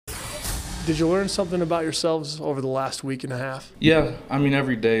Did you learn something about yourselves over the last week and a half? Yeah, I mean,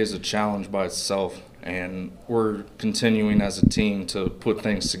 every day is a challenge by itself, and we're continuing as a team to put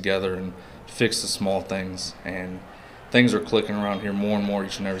things together and fix the small things, and things are clicking around here more and more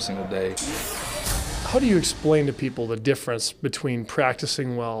each and every single day. How do you explain to people the difference between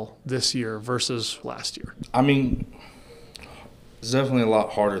practicing well this year versus last year? I mean, it's definitely a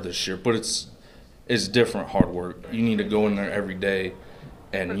lot harder this year, but it's different hard work. You need to go in there every day,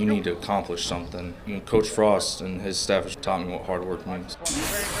 and you need to accomplish something. You know, Coach Frost and his staff has taught me what hard work means.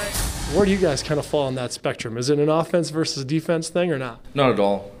 Where do you guys kind of fall on that spectrum? Is it an offense versus defense thing or not? Not at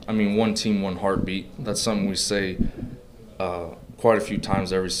all. I mean, one team, one heartbeat. That's something we say quite a few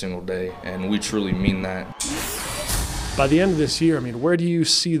times every single day, and we truly mean that. By the end of this year, I mean, where do you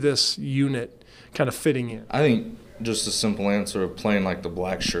see this unit kind of fitting in? I think just a simple answer of playing like the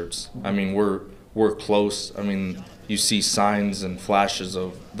black shirts. I mean, we're close. I mean, you see signs and flashes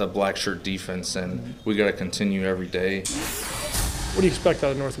of the black shirt defense, and we got to continue every day. What do you expect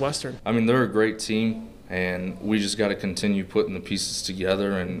out of Northwestern? I mean, they're a great team, and we just got to continue putting the pieces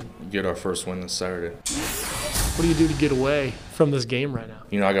together and get our first win this Saturday. What do you do to get away from this game right now?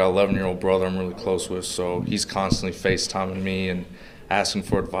 You know, I got an 11-year-old brother I'm really close with, so he's constantly FaceTiming me and asking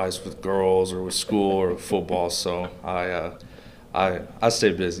for advice with girls or with school or with football, so I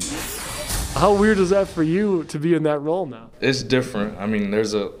stay busy. How weird is that for you to be in that role now? It's different. I mean,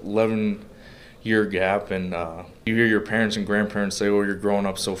 there's a 11-year gap, and you hear your parents and grandparents say, oh, you're growing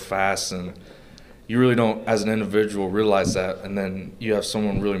up so fast, and you really don't, as an individual, realize that, and then you have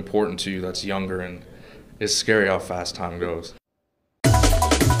someone really important to you that's younger, and it's scary how fast time goes.